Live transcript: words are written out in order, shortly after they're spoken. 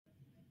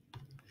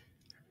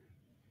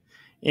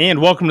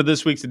And welcome to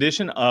this week's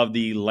edition of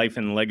the Life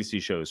and Legacy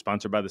Show,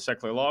 sponsored by the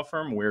Sechler Law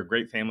Firm, where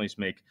great families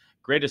make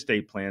great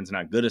estate plans,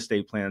 not good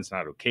estate plans,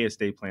 not okay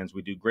estate plans.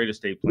 We do great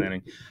estate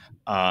planning.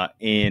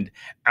 And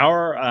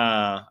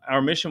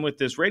our mission with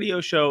this radio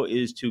show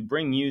is to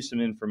bring you some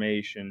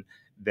information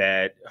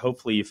that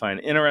hopefully you find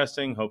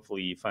interesting,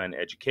 hopefully you find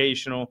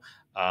educational,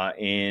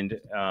 and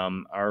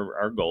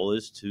our goal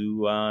is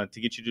to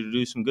get you to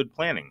do some good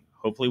planning.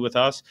 Hopefully with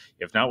us.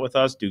 If not with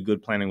us, do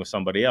good planning with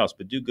somebody else.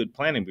 But do good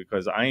planning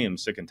because I am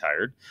sick and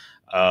tired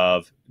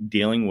of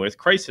dealing with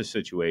crisis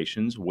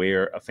situations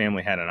where a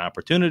family had an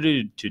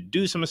opportunity to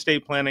do some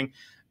estate planning.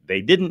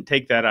 They didn't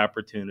take that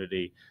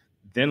opportunity.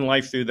 Then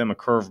life threw them a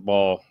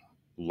curveball.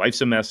 Life's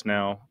a mess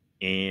now,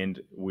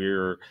 and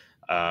we're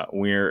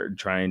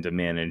trying to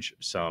manage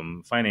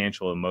some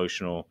financial,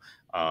 emotional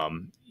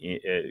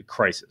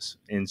crisis.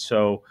 And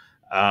so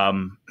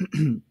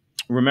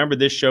remember,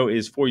 this show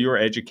is for your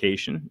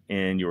education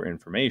and your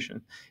information.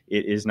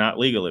 It is not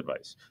legal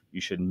advice.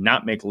 You should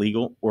not make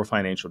legal or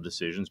financial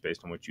decisions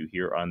based on what you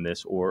hear on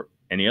this or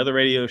any other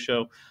radio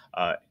show.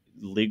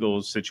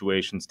 Legal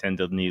situations tend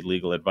to need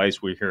legal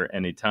advice. We're here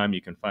anytime.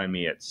 You can find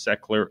me at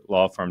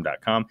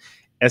sechlerlawfirm.com,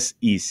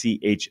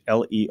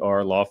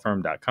 SECHLER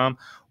lawfirm.com,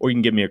 or you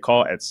can give me a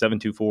call at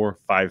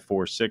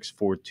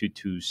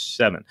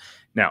 724-546-4227.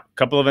 Now, a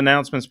couple of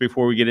announcements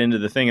before we get into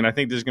the thing, and I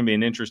think this is going to be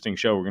an interesting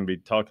show. We're going to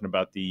be talking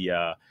about the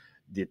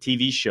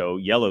TV show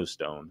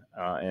Yellowstone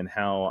and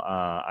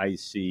how I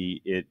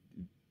see it,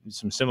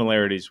 some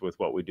similarities with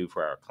what we do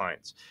for our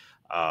clients.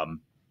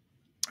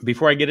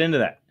 Before I get into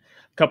that,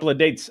 a couple of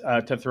dates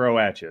to throw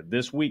at you.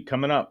 This week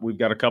coming up, we've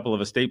got a couple of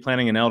estate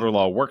planning and elder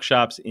law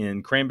workshops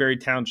in Cranberry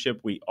Township.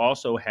 We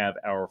also have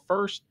our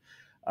first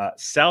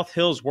South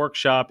Hills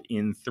workshop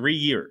in 3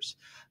 years.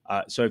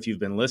 So if you've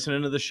been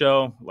listening to the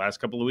show, last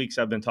couple of weeks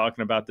I've been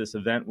talking about this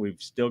event.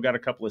 We've still got a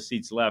couple of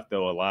seats left,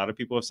 though a lot of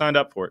people have signed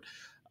up for it.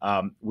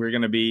 We're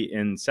going to be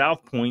in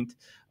South Point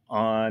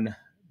on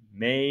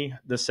May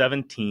the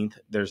 17th.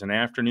 There's an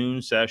afternoon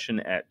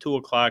session at 2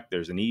 o'clock.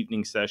 There's an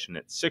evening session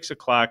at 6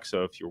 o'clock.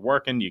 So if you're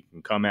working, you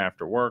can come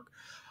after work.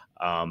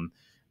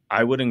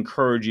 I would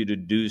encourage you to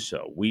do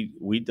so.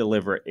 We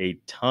deliver a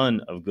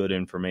ton of good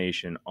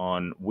information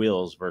on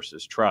wills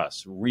versus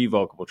trusts,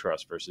 revocable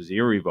trust versus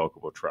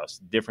irrevocable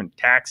trust, different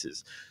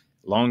taxes,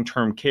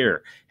 long-term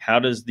care. How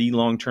does the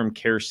long-term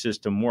care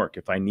system work?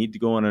 If I need to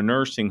go in a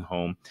nursing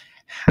home,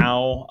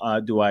 how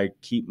do I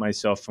keep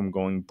myself from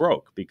going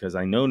broke? Because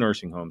I know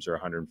nursing homes are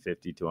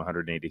 $150,000 to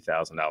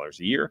 $180,000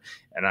 a year,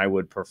 and I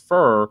would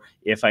prefer,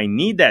 if I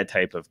need that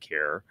type of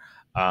care,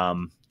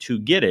 to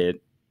get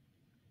it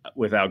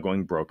without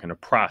going broke in a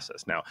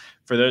process. Now,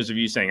 for those of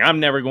you saying, I'm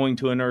never going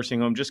to a nursing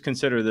home, just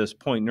consider this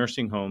point.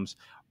 Nursing homes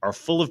are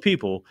full of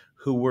people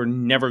who were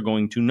never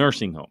going to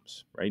nursing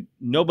homes, right?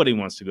 Nobody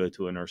wants to go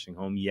to a nursing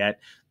home, yet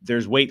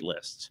there's wait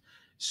lists.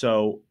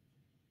 So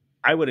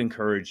I would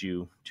encourage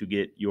you to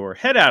get your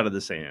head out of the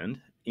sand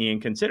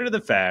and consider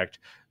the fact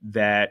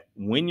that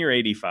when you're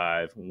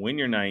 85, when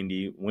you're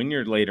 90, when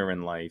you're later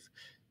in life,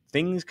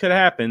 things could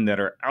happen that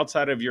are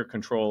outside of your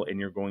control, and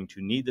you're going to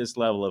need this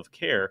level of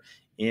care.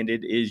 And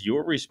it is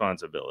your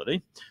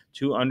responsibility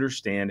to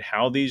understand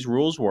how these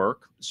rules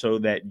work so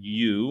that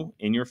you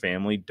and your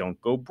family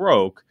don't go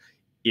broke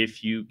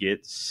if you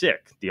get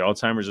sick. The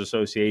Alzheimer's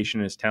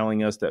Association is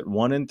telling us that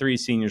 1 in 3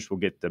 seniors will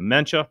get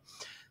dementia.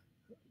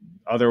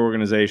 Other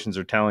organizations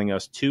are telling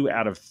us 2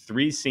 out of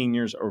 3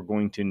 seniors are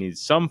going to need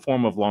some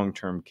form of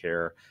long-term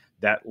care.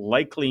 That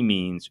likely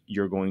means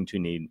you're going to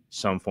need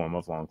some form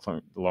of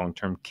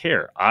long-term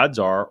care. Odds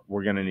are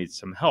we're going to need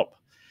some help.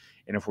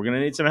 And if we're going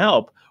to need some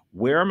help,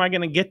 where am I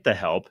going to get the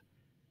help?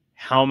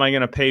 How am I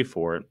going to pay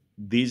for it?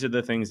 These are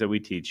the things that we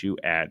teach you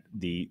at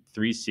the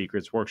 3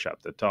 Secrets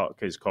workshop. The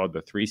talk is called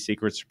the 3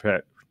 Secrets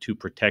to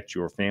Protect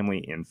Your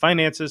Family and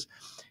Finances.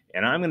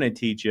 And I'm going to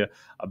teach you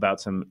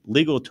about some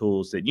legal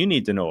tools that you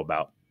need to know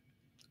about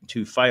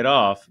to fight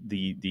off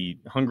the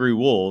hungry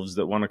wolves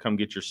that want to come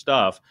get your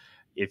stuff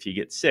if you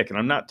get sick. And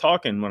I'm not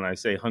talking, when I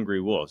say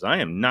hungry wolves, I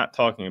am not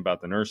talking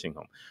about the nursing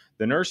home.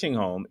 The nursing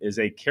home is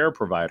a care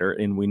provider,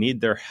 and we need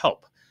their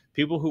help.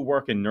 People who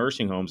work in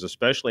nursing homes,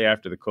 especially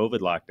after the COVID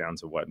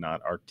lockdowns and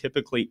whatnot, are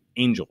typically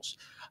angels.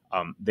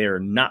 They're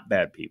not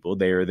bad people.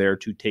 They are there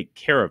to take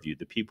care of you.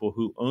 The people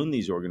who own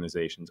these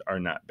organizations are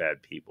not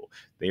bad people.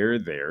 They are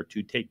there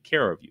to take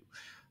care of you.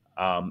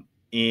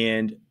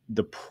 And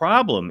the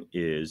problem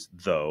is,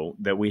 though,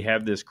 that we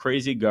have this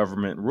crazy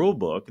government rule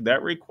book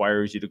that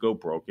requires you to go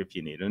broke if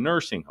you need a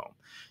nursing home.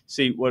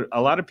 See, what a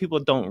lot of people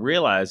don't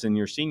realize in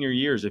your senior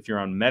years, if you're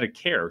on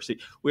Medicare, see,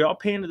 we all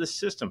pay into the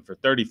system for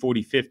 30,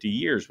 40, 50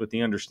 years with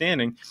the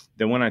understanding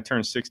that when I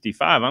turn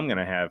 65, I'm going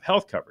to have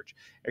health coverage,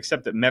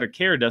 except that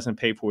Medicare doesn't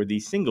pay for the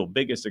single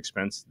biggest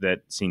expense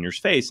that seniors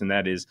face, and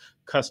that is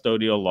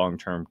custodial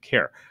long-term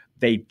care.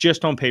 They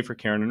just don't pay for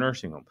care in a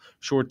nursing home.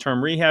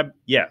 Short-term rehab,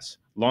 yes.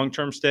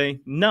 Long-term stay,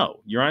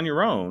 no. You're on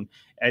your own.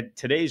 At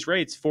today's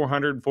rates,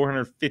 $400,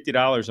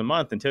 $450 a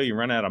month until you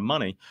run out of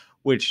money,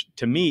 which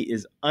to me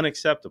is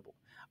unacceptable.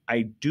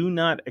 I do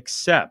not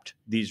accept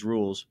these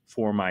rules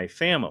for my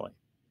family.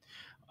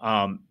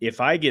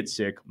 If I get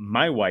sick,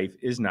 my wife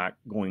is not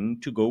going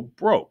to go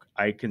broke.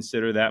 I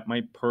consider that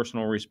my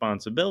personal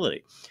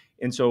responsibility.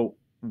 And so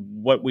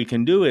what we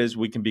can do is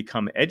we can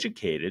become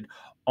educated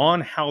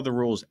on how the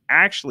rules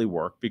actually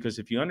work, because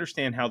if you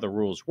understand how the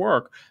rules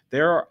work,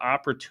 there are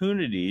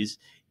opportunities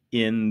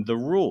in the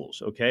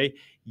rules. Okay.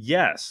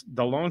 Yes,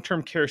 the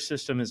long-term care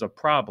system is a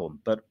problem,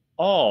 but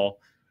all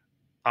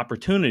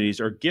opportunities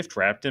are gift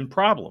wrapped in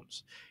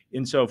problems.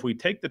 And so, if we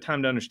take the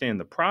time to understand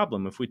the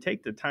problem, if we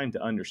take the time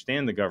to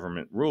understand the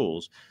government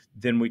rules,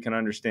 then we can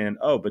understand,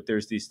 oh, but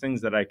there's these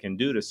things that I can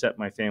do to set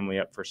my family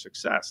up for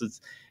success.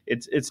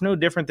 It's no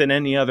different than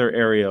any other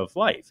area of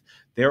life.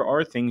 There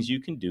are things you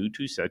can do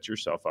to set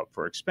yourself up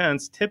for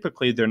expense.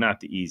 Typically, they're not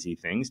the easy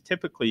things.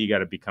 Typically, you got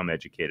to become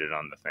educated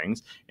on the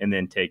things and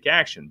then take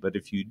action. But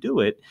if you do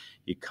it,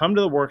 you come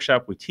to the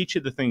workshop, we teach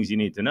you the things you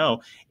need to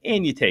know,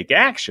 and you take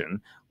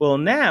action. Well,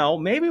 now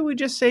maybe we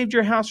just saved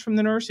your house from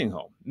the nursing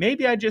home.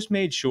 Maybe I just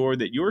made sure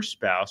that your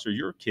spouse or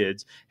your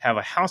kids have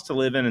a house to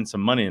live in and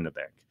some money in the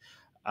bank,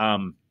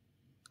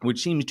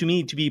 which seems to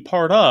me to be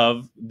part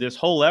of this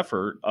whole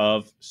effort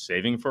of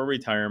saving for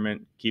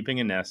retirement, keeping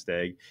a nest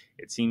egg.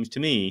 It seems to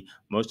me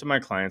most of my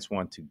clients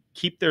want to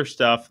keep their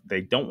stuff.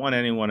 They don't want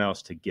anyone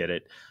else to get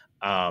it.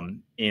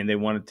 And they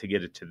wanted to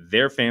get it to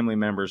their family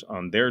members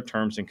on their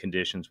terms and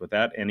conditions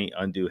without any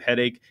undue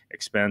headache,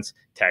 expense,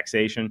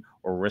 taxation,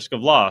 or risk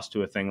of loss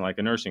to a thing like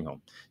a nursing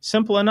home.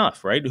 Simple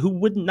enough, right? Who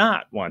would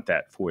not want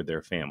that for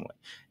their family?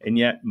 And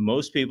yet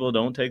most people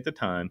don't take the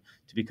time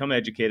to become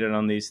educated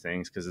on these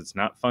things because it's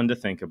not fun to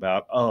think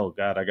about. Oh,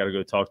 God, I got to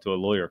go talk to a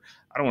lawyer.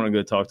 I don't want to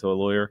go talk to a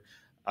lawyer.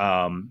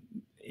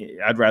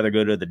 I'd rather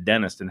go to the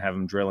dentist and have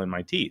them drill in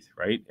my teeth,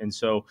 right? And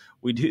so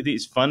we do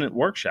these fun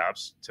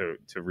workshops to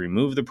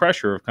remove the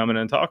pressure of coming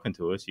and talking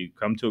to us. You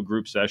come to a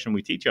group session,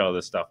 we teach you all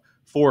this stuff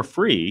for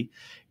free,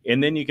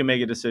 and then you can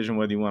make a decision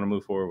whether you want to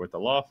move forward with the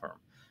law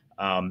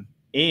firm.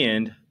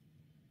 And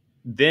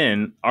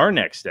then our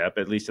next step,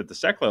 at least at the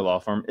Sechler law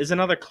firm, is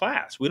another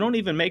class. We don't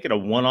even make it a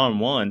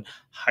one-on-one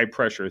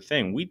high-pressure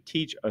thing. We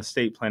teach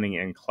estate planning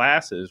in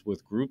classes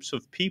with groups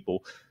of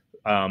people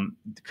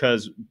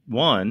because,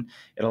 one,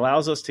 it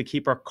allows us to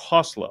keep our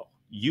costs low.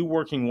 You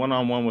working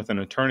one-on-one with an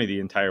attorney the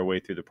entire way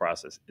through the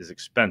process is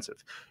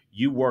expensive.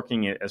 You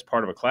working it as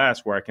part of a class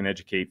where I can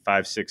educate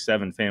 5, 6,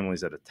 7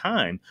 families at a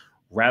time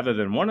rather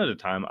than one at a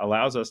time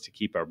allows us to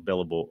keep our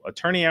billable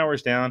attorney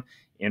hours down.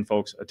 And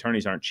folks,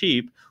 attorneys aren't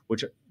cheap,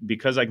 which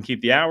because I can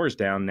keep the hours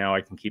down, now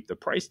I can keep the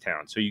price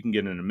down. So you can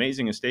get an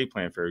amazing estate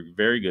plan for a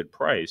very good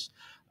price.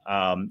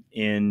 And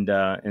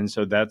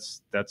so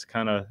that's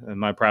kind of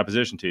my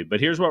proposition to you. But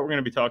here's what we're going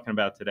to be talking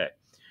about today.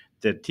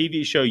 The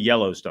TV show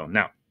Yellowstone.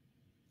 Now,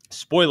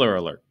 spoiler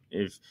alert,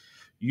 if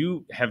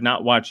you have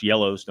not watched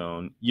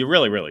Yellowstone, you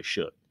really, really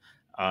should.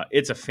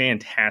 It's a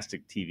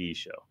fantastic TV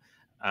show.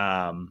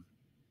 I'm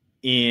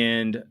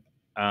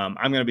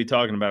going to be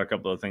talking about a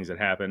couple of things that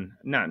happen,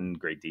 not in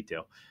great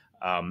detail.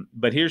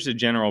 But here's the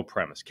general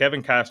premise.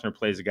 Kevin Costner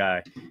plays a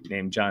guy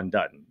named John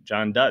Dutton.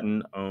 John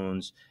Dutton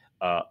owns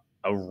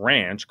a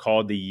ranch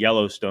called the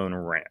Yellowstone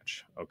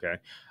Ranch. Okay.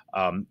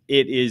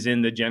 It is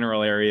in the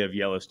general area of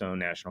Yellowstone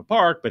National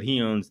Park, but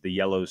he owns the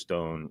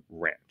Yellowstone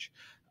Ranch.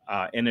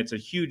 And it's a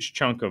huge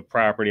chunk of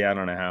property. I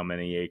don't know how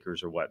many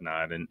acres or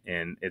whatnot.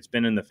 And it's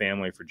been in the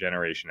family for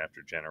generation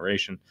after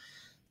generation.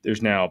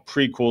 There's now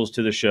prequels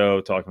to the show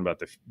talking about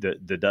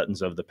the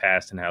Duttons of the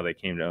past and how they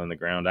came to own the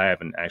ground. I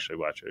haven't actually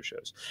watched those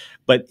shows.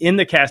 But in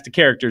the cast of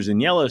characters in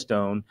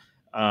Yellowstone,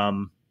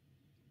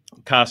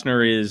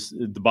 Costner is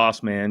the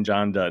boss man,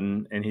 John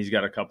Dutton, and he's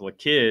got a couple of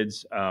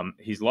kids.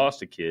 He's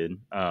lost a kid,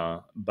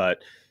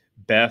 but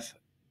Beth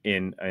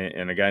and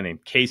a guy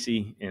named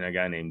Casey and a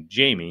guy named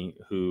Jamie,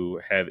 who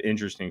have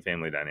interesting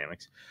family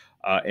dynamics.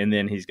 And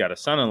then he's got a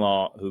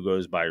son-in-law who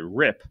goes by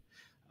Rip,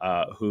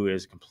 who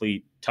is a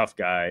complete tough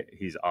guy.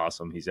 He's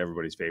awesome. He's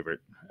everybody's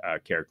favorite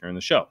character in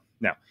the show.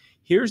 Now,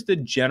 here's the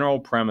general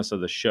premise of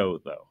the show,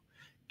 though.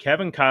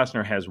 Kevin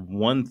Costner has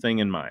one thing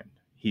in mind.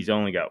 He's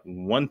only got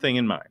one thing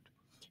in mind.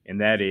 And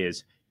that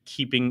is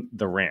keeping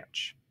the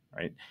ranch,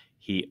 right?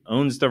 He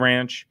owns the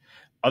ranch.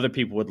 Other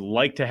people would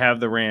like to have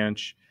the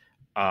ranch.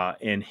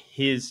 And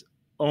his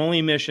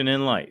only mission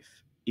in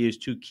life is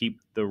to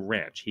keep the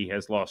ranch. He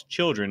has lost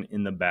children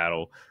in the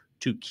battle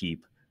to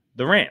keep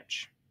the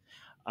ranch.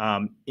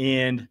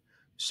 And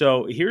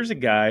so here's a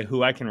guy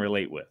who I can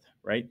relate with,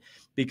 right?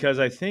 Because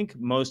I think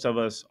most of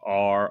us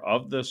are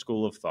of the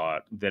school of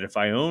thought that if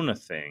I own a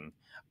thing,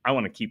 I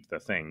want to keep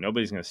the thing.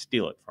 Nobody's going to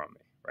steal it from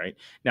me. Right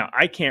now,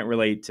 I can't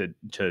relate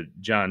to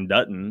John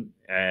Dutton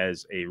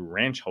as a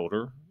ranch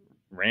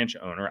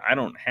owner. I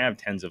don't have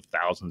tens of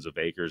thousands of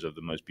acres of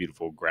the most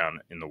beautiful ground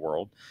in the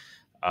world.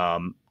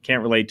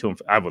 Can't relate to him.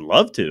 I would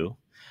love to,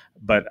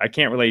 but I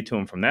can't relate to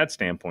him from that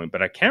standpoint.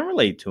 But I can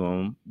relate to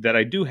him that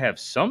I do have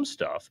some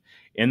stuff,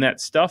 and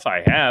that stuff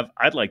I have,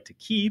 I'd like to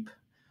keep.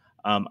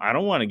 I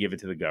don't want to give it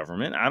to the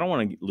government. I don't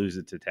want to lose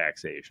it to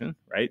taxation,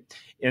 right?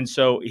 And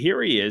so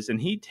here he is,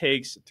 and he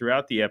takes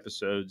throughout the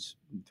episodes,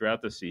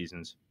 throughout the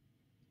seasons,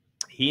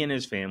 he and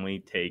his family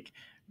take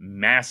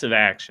massive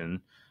action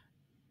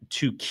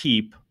to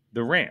keep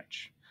the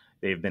ranch.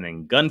 They've been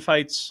in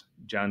gunfights.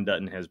 John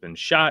Dutton has been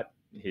shot.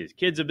 His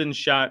kids have been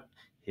shot.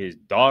 His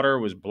daughter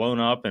was blown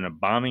up in a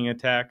bombing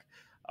attack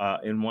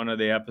in one of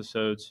the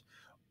episodes,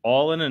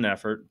 all in an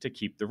effort to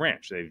keep the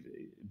ranch.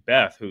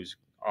 Beth, who's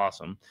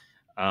awesome,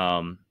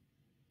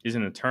 is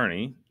an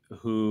attorney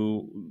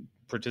who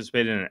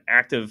participated in an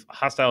active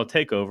hostile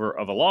takeover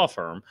of a law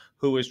firm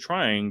who was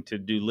trying to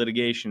do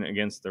litigation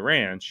against the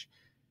ranch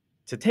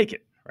to take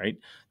it, right?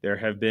 There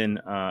have been,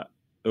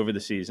 over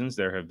the seasons,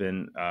 there have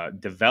been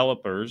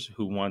developers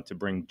who want to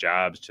bring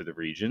jobs to the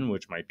region,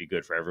 which might be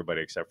good for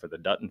everybody except for the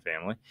Dutton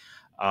family.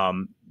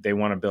 They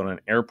want to build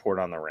an airport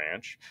on the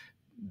ranch.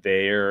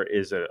 There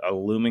is a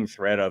looming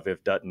threat of,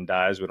 if Dutton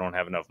dies, we don't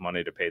have enough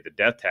money to pay the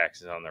death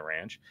taxes on the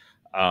ranch.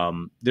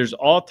 There's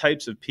all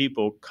types of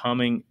people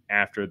coming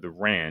after the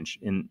ranch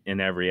in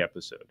every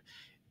episode.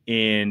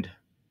 And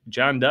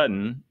John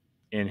Dutton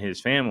and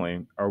his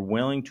family are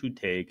willing to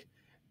take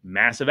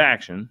massive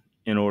action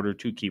in order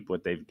to keep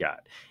what they've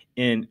got.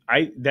 And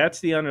that's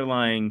the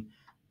underlying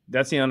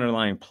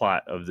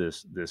plot of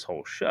this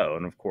whole show.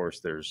 And of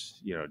course,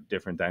 there's,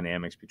 different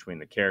dynamics between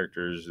the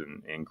characters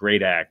and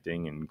great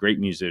acting and great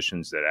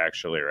musicians that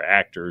actually are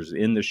actors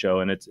in the show.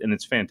 And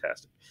it's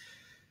fantastic.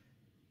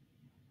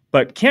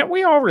 But can't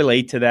we all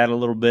relate to that a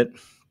little bit?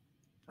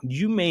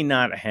 You may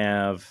not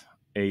have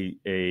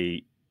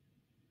a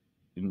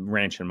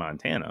ranch in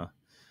Montana,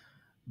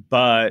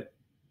 but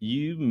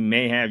you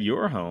may have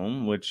your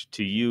home, which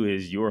to you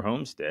is your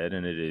homestead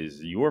and it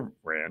is your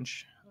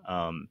ranch.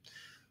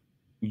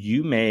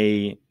 You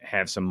may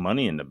have some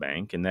money in the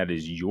bank, and that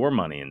is your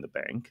money in the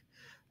bank.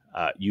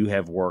 You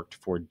have worked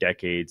for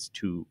decades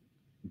to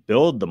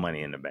build the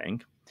money in the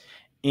bank.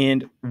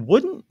 And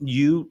wouldn't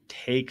you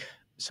take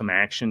some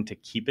action to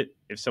keep it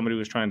if somebody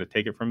was trying to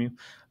take it from you?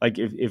 Like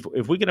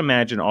if we could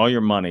imagine all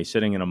your money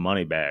sitting in a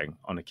money bag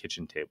on a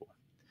kitchen table.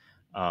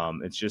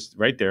 It's just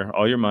right there,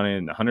 all your money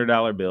and the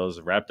 $100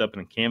 bills wrapped up in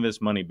a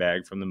canvas money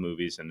bag from the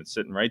movies, and it's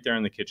sitting right there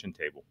on the kitchen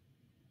table.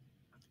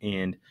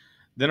 And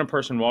then a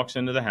person walks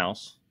into the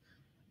house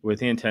with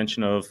the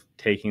intention of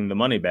taking the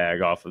money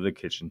bag off of the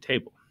kitchen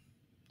table.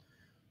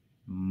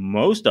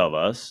 Most of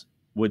us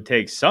would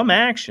take some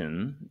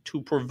action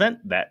to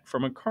prevent that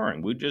from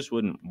occurring. We just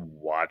wouldn't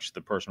watch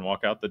the person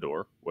walk out the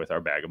door with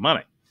our bag of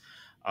money.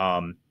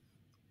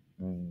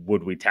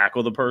 Would we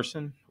tackle the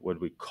person? Would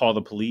we call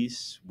the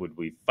police? Would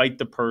we fight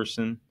the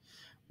person?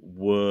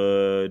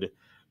 Would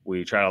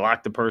we try to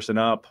lock the person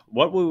up?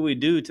 What would we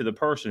do to the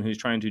person who's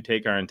trying to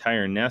take our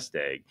entire nest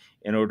egg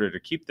in order to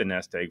keep the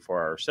nest egg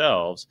for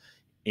ourselves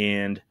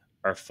and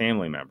our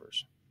family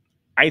members?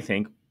 I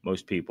think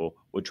most people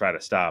would try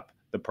to stop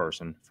the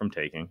person from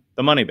taking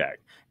the money bag.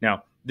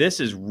 Now, this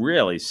is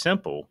really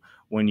simple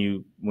when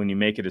you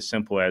make it as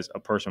simple as a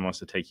person wants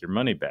to take your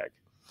money bag.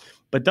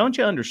 But don't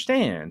you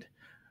understand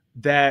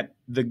that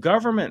the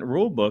government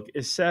rule book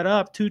is set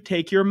up to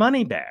take your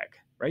money bag,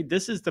 right?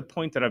 This is the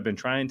point that I've been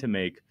trying to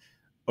make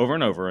over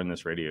and over in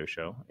this radio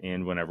show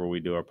and whenever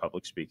we do our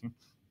public speaking,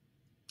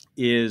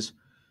 is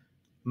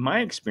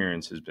my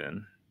experience has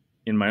been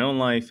in my own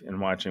life and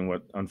watching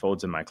what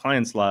unfolds in my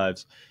clients'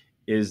 lives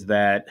is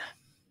that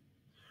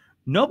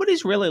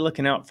nobody's really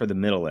looking out for the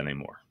middle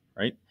anymore,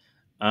 right?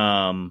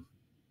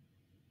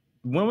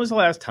 When was the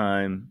last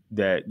time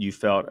that you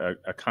felt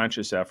a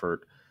conscious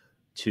effort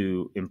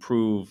to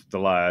improve the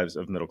lives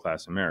of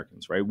middle-class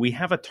Americans, right? We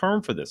have a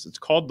term for this. It's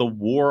called the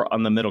war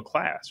on the middle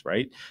class,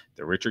 right?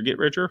 The richer get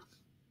richer,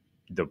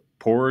 the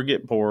poorer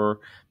get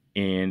poorer,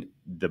 and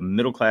the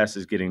middle class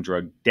is getting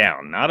drugged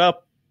down, not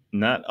up,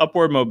 not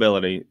upward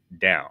mobility,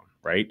 down,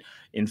 right?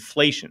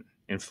 Inflation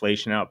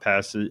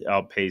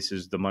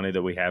outpaces the money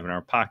that we have in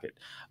our pocket.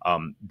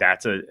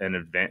 That's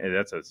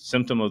a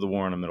symptom of the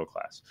war on the middle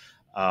class.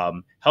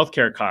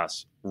 Healthcare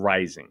costs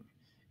rising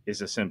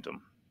is a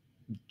symptom.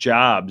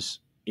 Jobs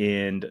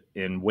and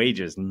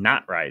wages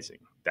not rising,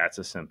 that's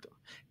a symptom.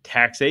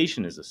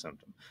 Taxation is a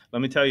symptom.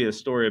 Let me tell you a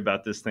story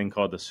about this thing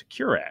called the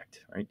Secure Act,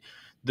 right?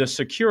 The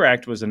Secure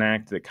Act was an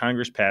act that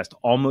Congress passed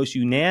almost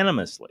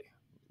unanimously,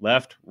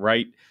 left,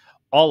 right,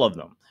 all of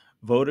them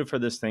voted for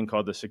this thing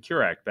called the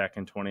Secure Act back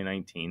in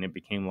 2019. It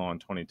became law in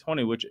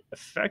 2020, which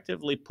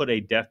effectively put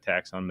a death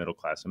tax on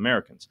middle-class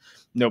Americans.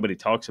 Nobody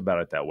talks about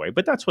it that way,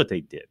 but that's what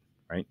they did,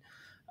 right?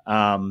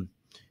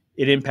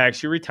 It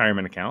impacts your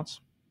retirement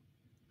accounts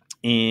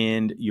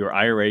and your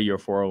IRA, your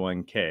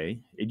 401k.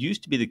 It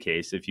used to be the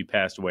case if you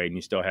passed away and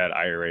you still had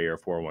IRA or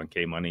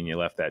 401k money and you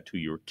left that to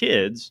your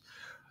kids,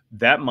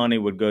 that money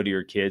would go to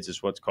your kids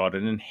as what's called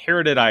an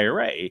inherited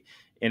IRA.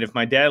 And if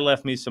my dad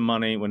left me some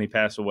money when he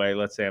passed away,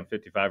 let's say I'm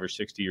 55 or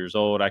 60 years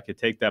old, I could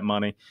take that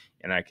money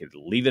and I could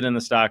leave it in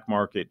the stock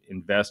market,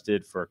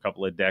 invested for a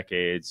couple of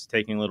decades,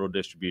 taking little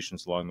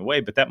distributions along the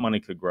way. But that money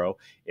could grow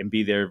and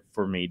be there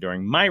for me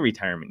during my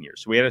retirement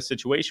years. So we had a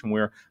situation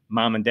where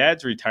mom and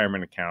dad's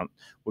retirement account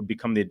would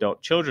become the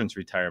adult children's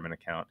retirement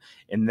account.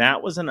 And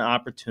that was an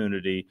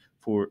opportunity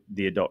for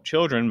the adult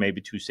children,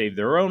 maybe to save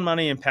their own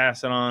money and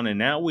pass it on. And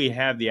now we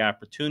have the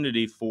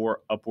opportunity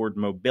for upward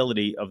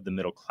mobility of the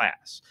middle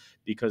class,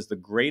 because the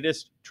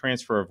greatest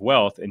transfer of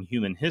wealth in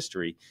human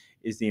history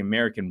is the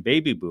American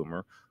baby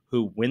boomer,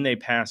 who, when they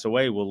pass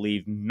away, will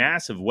leave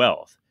massive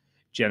wealth,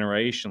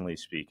 generationally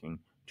speaking,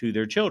 to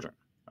their children.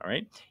 All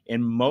right.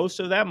 And most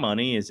of that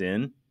money is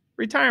in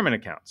retirement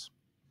accounts.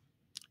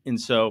 And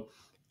so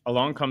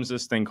along comes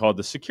this thing called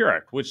the Secure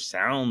Act, which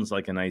sounds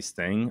like a nice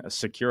thing, a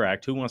Secure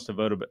Act. Who wants to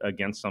vote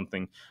against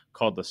something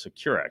called the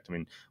Secure Act? I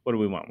mean, what do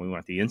we want? We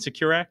want the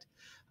Insecure Act.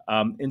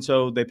 And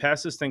so they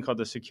passed this thing called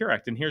the Secure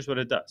Act. And here's what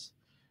it does.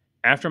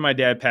 After my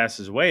dad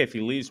passes away, if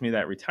he leaves me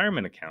that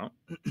retirement account,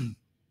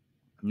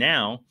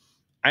 now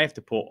I have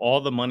to pull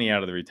all the money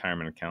out of the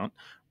retirement account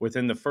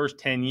within the first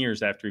 10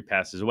 years after he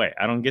passes away.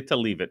 I don't get to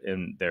leave it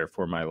in there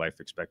for my life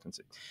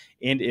expectancy.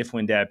 And if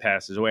when dad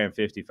passes away, I'm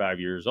 55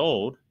 years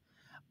old,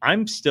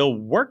 I'm still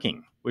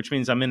working, which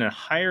means I'm in a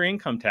higher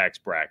income tax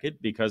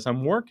bracket because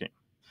I'm working.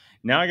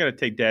 Now I got to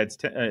take dad's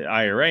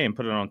IRA and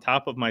put it on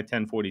top of my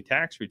 1040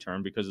 tax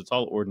return because it's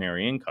all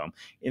ordinary income.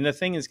 And the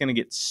thing is going to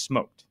get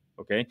smoked.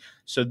 Okay.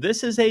 So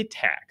this is a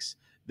tax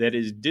that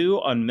is due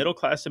on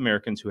middle-class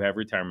Americans who have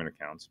retirement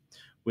accounts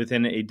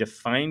within a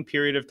defined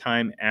period of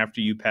time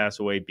after you pass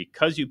away.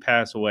 Because you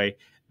pass away,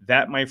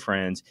 that, my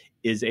friends,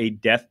 is a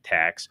death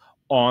tax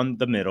on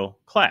the middle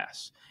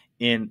class.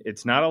 And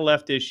it's not a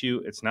left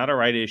issue. It's not a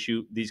right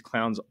issue. These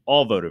clowns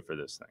all voted for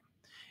this thing.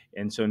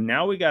 And so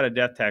now we got a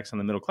death tax on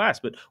the middle class.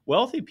 But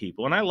wealthy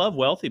people, and I love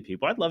wealthy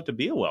people. I'd love to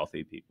be a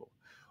wealthy people.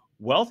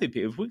 Wealthy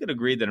people, if we could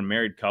agree that a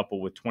married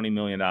couple with $20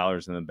 million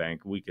in the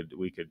bank, we could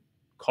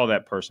call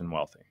that person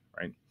wealthy,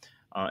 right?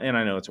 And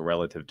I know it's a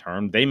relative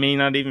term. They may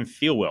not even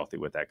feel wealthy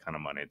with that kind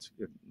of money.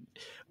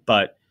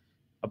 But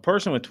a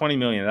person with $20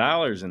 million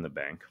in the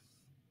bank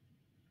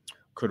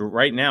could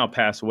right now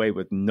pass away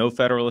with no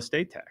federal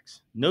estate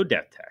tax, no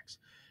death tax,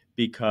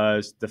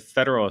 because the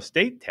federal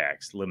estate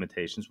tax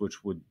limitations,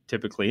 which would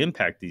typically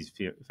impact these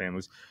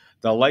families,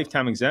 the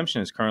lifetime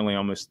exemption is currently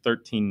almost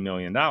 $13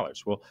 million.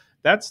 Well,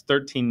 that's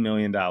 $13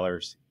 million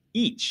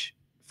each.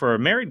 For a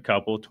married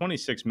couple,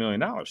 $26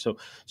 million. So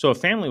a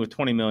family with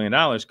 $20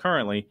 million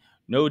currently,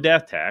 no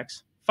death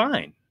tax,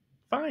 fine.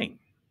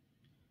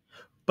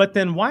 But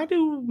then why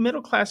do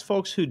middle-class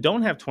folks who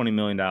don't have $20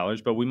 million,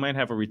 but we might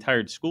have a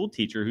retired school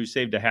teacher who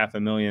saved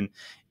 $500,000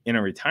 in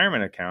a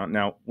retirement account,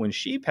 now when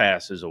she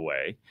passes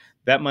away,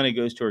 that money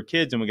goes to her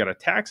kids, and we got a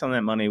tax on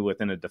that money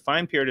within a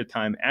defined period of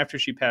time after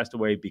she passed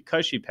away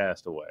because she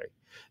passed away.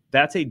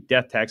 That's a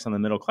death tax on the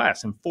middle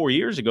class. And 4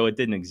 years ago, it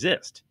didn't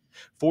exist.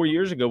 4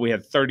 years ago, we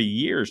had 30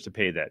 years to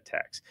pay that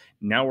tax.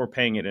 Now we're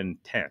paying it in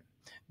 10.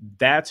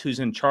 That's who's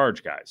in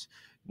charge, guys.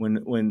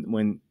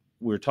 When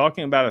we're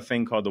talking about a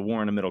thing called the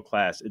war on the middle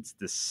class, it's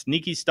the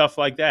sneaky stuff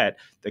like that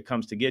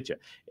comes to get you.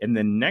 And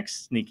the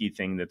next sneaky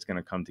thing that's going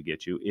to come to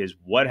get you is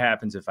what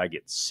happens if I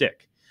get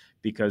sick,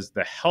 because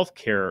the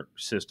healthcare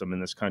system in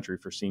this country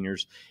for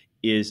seniors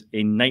is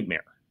a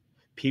nightmare.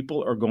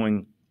 People are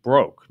going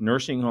broke.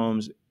 Nursing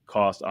homes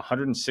cost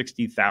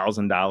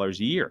 $160,000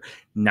 a year,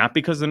 not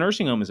because the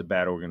nursing home is a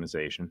bad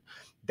organization.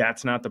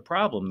 That's not the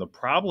problem. The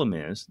problem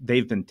is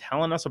they've been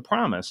telling us a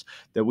promise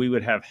that we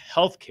would have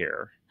health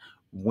care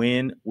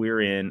when we're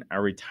in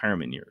our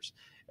retirement years,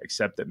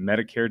 except that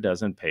Medicare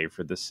doesn't pay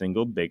for the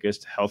single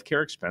biggest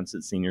healthcare expense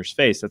that seniors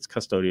face. That's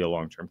custodial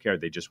long-term care.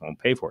 They just won't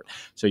pay for it.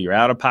 So you're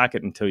out of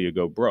pocket until you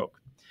go broke.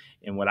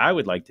 And what I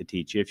would like to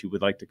teach you, if you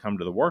would like to come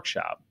to the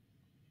workshop,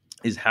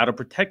 is how to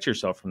protect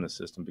yourself from the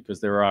system,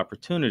 because there are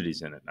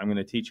opportunities in it. I'm going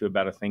to teach you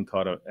about a thing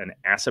called an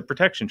asset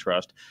protection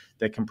trust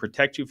that can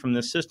protect you from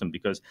this system,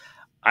 because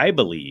I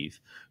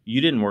believe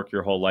you didn't work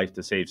your whole life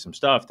to save some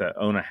stuff, to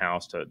own a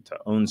house, to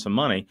own some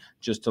money,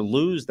 just to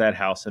lose that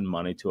house and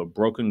money to a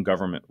broken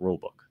government rule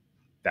book.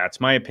 That's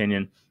my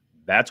opinion.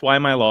 That's why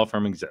my law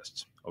firm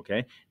exists.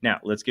 Okay.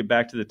 Now let's get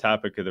back to the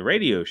topic of the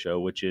radio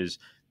show, which is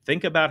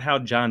think about how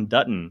John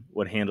Dutton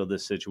would handle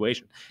this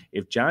situation.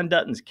 If John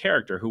Dutton's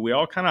character, who we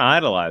all kind of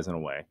idolize in a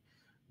way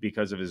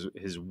because of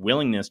his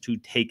willingness to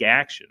take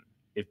action,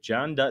 if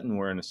John Dutton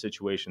were in a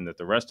situation that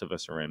the rest of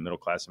us are in,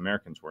 middle-class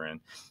Americans were in,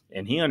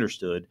 and he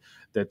understood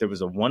that there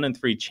was a 1 in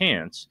 3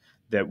 chance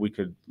that we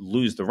could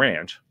lose the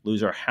ranch,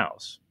 lose our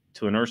house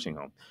to a nursing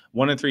home,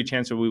 1 in 3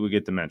 chance that we would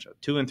get dementia,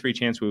 2 in 3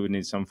 chance we would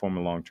need some form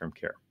of long-term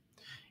care.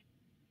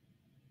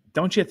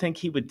 Don't you think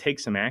he would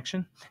take some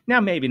action? Now,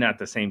 maybe not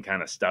the same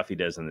kind of stuff he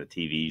does in the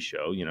TV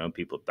show. You know,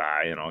 people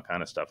die and all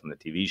kind of stuff in the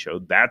TV show.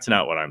 That's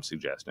not what I'm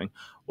suggesting.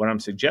 What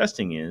I'm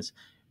suggesting is,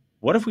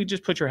 what if we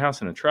just put your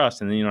house in a trust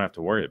and then you don't have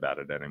to worry about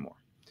it anymore?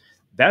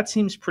 That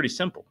seems pretty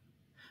simple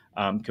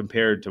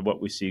compared to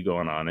what we see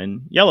going on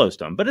in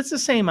Yellowstone. But it's the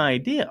same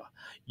idea.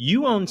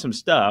 You own some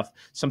stuff.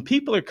 Some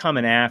people are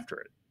coming after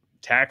it.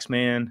 Tax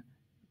man,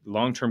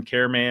 long-term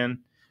care man,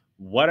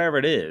 whatever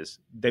it is,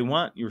 they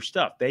want your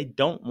stuff. They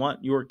don't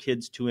want your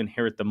kids to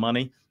inherit the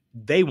money.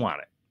 They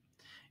want it.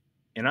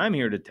 And I'm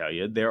here to tell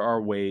you there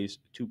are ways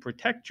to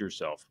protect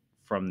yourself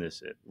from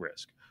this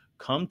risk.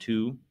 Come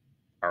to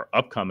our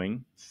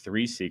upcoming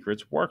 3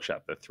 Secrets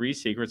workshop, the 3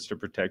 Secrets to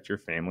Protect Your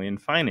Family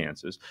and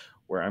Finances,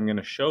 where I'm going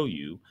to show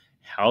you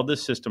how the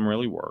system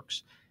really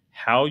works,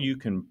 how you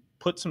can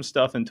put some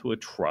stuff into a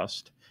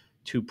trust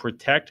to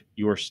protect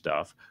your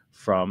stuff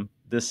from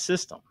the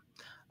system.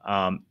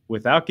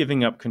 Without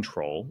giving up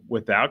control,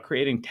 without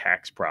creating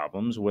tax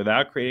problems,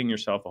 without creating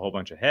yourself a whole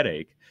bunch of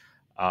headache.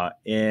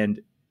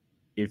 And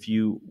if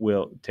you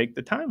will take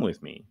the time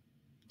with me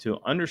to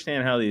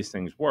understand how these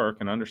things work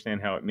and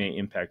understand how it may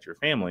impact your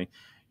family,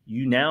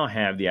 you now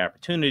have the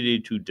opportunity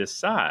to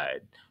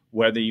decide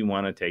whether you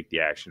want to take the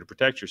action to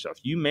protect yourself.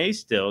 You may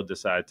still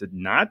decide to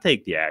not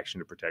take the action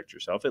to protect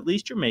yourself. At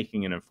least you're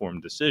making an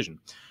informed decision.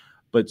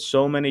 But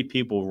so many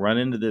people run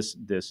into this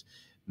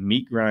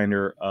meat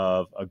grinder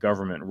of a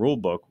government rule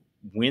book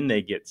when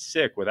they get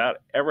sick without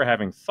ever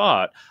having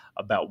thought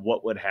about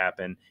what would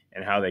happen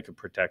and how they could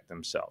protect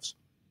themselves.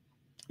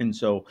 And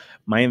so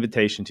my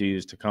invitation to you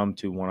is to come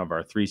to one of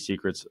our 3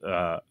 Secrets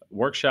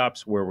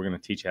workshops where we're going to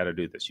teach you how to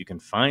do this. You can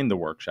find the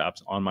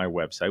workshops on my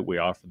website. We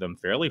offer them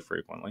fairly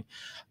frequently.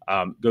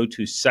 Go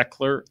to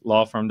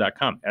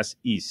sechlerlawfirm.com,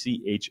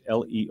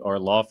 SECHLER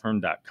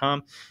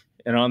lawfirm.com.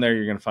 And on there,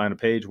 you're going to find a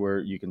page where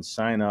you can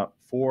sign up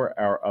for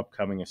our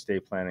upcoming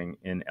estate planning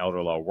and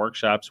elder law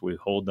workshops. We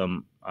hold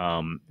them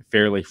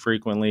fairly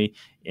frequently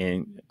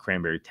in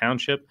Cranberry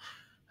Township.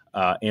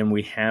 And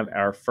we have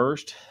our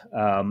first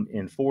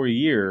in 4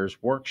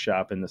 years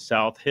workshop in the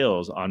South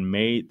Hills on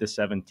May the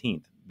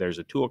 17th. There's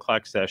a 2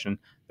 o'clock session.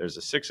 There's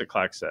a 6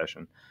 o'clock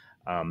session.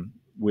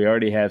 We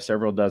already have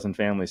several dozen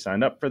families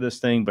signed up for this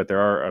thing, but there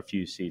are a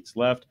few seats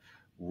left.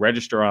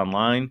 Register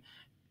online.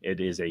 It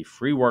is a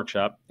free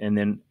workshop. And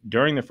then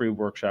during the free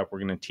workshop, we're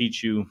going to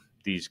teach you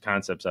these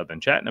concepts I've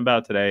been chatting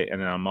about today. And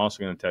then I'm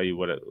also going to tell you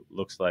what it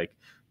looks like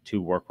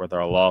to work with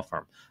our law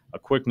firm. A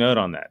quick note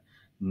on that.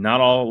 Not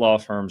all law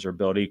firms are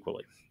built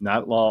equally.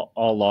 Not all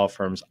law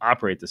firms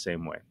operate the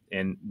same way.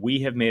 And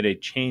we have made a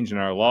change in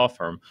our law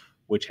firm,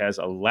 which has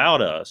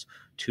allowed us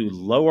to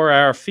lower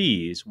our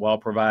fees while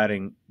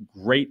providing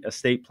great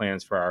estate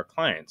plans for our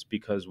clients.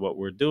 Because what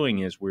we're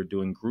doing is we're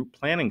doing group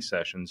planning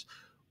sessions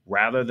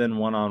rather than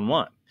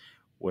one-on-one.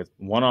 With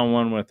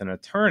one-on-one with an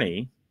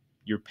attorney,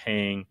 you're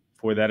paying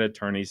for that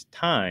attorney's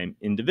time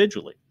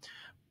individually.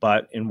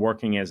 But in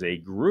working as a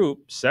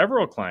group,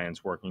 several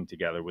clients working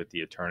together with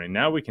the attorney,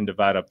 now we can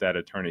divide up that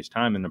attorney's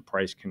time and the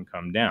price can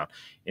come down.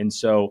 And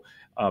so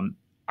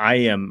I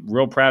am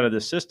real proud of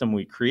the system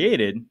we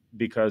created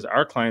because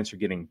our clients are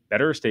getting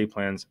better estate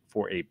plans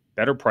for a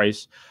better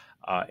price,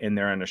 and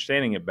they're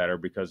understanding it better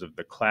because of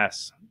the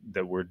class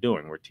that we're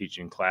doing. We're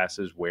teaching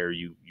classes where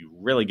you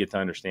really get to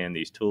understand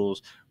these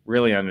tools,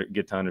 really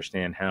get to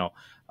understand how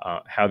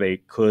they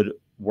could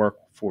work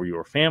for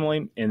your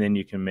family, and then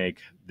you can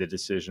make the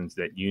decisions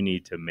that you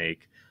need to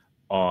make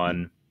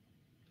on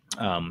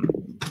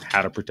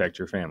how to protect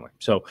your family.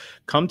 So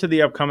come to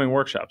the upcoming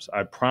workshops.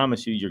 I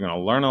promise you, you're going to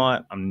learn a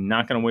lot. I'm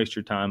not going to waste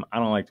your time. I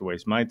don't like to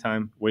waste my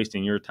time.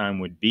 Wasting your time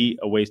would be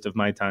a waste of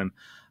my time,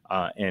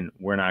 and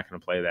we're not going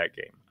to play that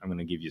game. I'm going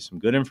to give you some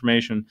good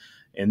information,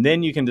 and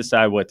then you can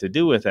decide what to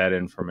do with that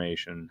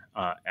information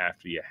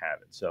after you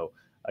have it. So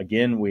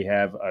again, we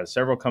have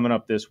several coming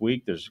up this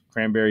week. There's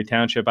Cranberry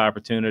Township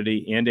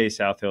opportunity and a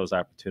South Hills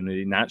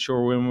opportunity. Not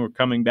sure when we're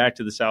coming back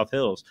to the South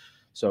Hills.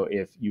 So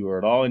if you are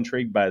at all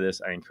intrigued by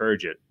this, I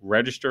encourage you.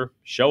 Register,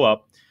 show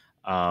up.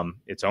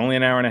 It's only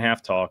an hour and a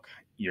half talk.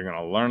 You're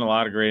going to learn a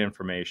lot of great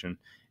information,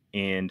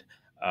 and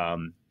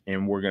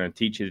we're going to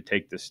teach you to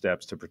take the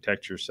steps to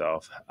protect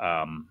yourself.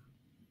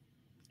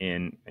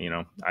 And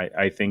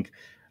I think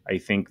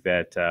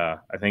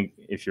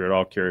if you're at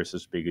all curious,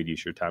 this would be a good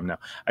use of your time. Now,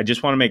 I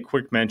just want to make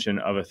quick mention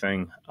of a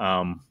thing.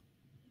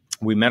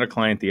 We met a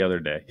client the other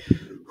day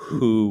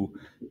who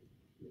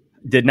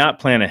did not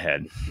plan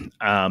ahead.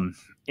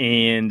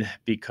 And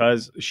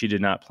because she did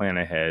not plan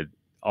ahead,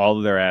 all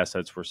of their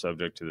assets were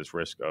subject to this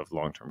risk of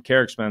long-term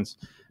care expense.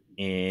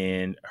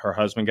 And her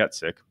husband got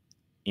sick,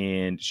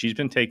 and she's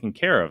been taking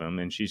care of him,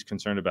 and she's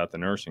concerned about the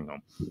nursing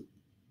home.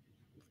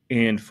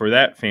 And for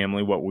that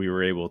family, what we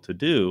were able to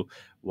do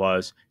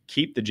was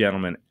keep the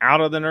gentleman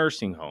out of the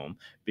nursing home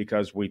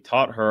because we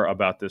taught her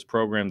about this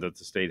program that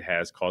the state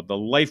has called the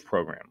LIFE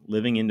program,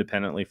 Living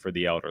Independently for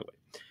the Elderly.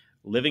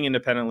 Living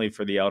Independently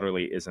for the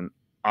Elderly is an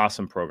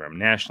awesome program.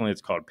 Nationally, it's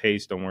called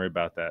PACE. Don't worry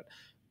about that.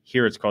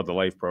 Here, it's called the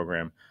LIFE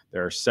program.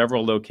 There are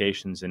several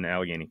locations in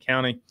Allegheny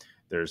County.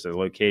 There's a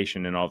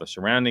location in all the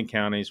surrounding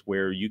counties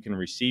where you can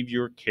receive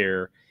your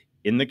care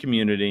in the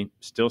community,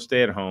 still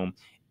stay at home,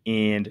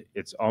 and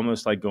it's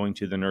almost like going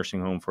to the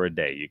nursing home for a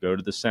day. You go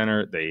to the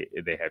center, they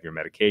have your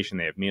medication,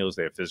 they have meals,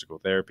 they have physical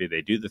therapy,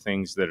 they do the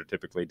things that are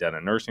typically done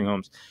in nursing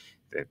homes.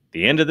 At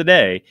the end of the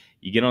day,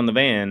 you get on the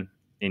van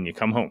and you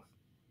come home.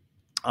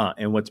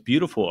 And what's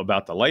beautiful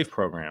about the LIFE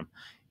program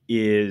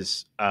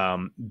is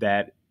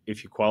that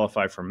if you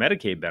qualify for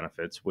Medicaid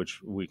benefits,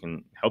 which we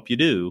can help you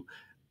do,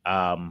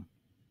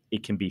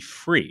 it can be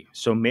free.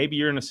 So maybe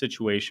you're in a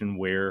situation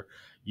where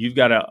you've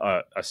got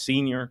a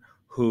senior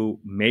who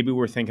maybe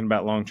we're thinking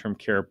about long-term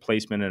care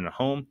placement in a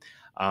home,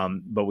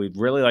 but we'd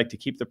really like to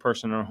keep the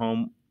person in a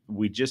home.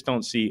 we just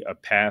don't see a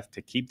path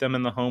to keep them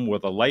in the home, where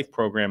the life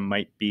program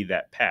might be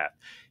that path.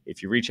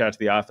 If you reach out to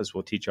the office,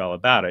 we'll teach you all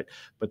about it.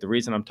 But the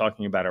reason I'm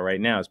talking about it right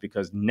now is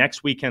because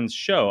next weekend's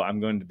show, I'm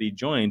going to be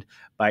joined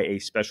by a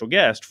special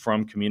guest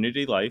from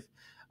Community Life,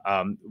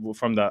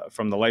 from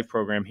the life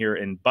program here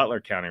in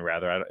Butler County.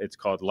 Rather, it's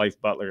called Life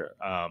Butler.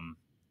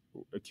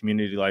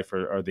 Community Life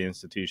are the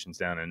institutions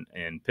down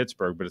in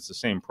Pittsburgh, but it's the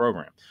same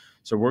program.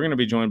 So we're going to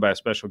be joined by a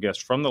special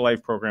guest from the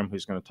Life program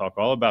who's going to talk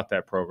all about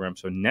that program.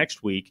 So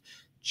next week,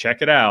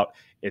 check it out.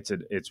 It's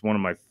one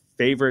of my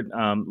favorite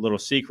little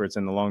secrets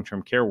in the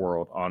long-term care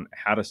world on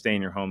how to stay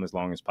in your home as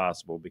long as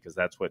possible, because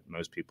that's what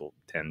most people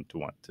tend to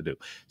want to do.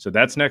 So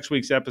that's next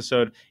week's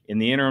episode. In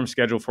the interim,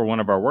 schedule for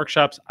one of our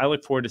workshops. I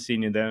look forward to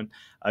seeing you then.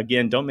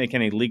 Again, don't make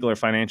any legal or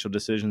financial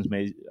decisions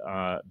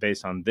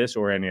based on this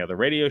or any other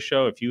radio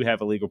show. If you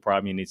have a legal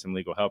problem, you need some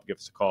legal help, give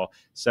us a call,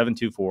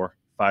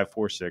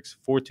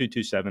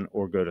 724-546-4227,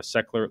 or go to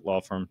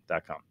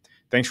SechlerLawFirm.com.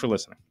 Thanks for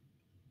listening.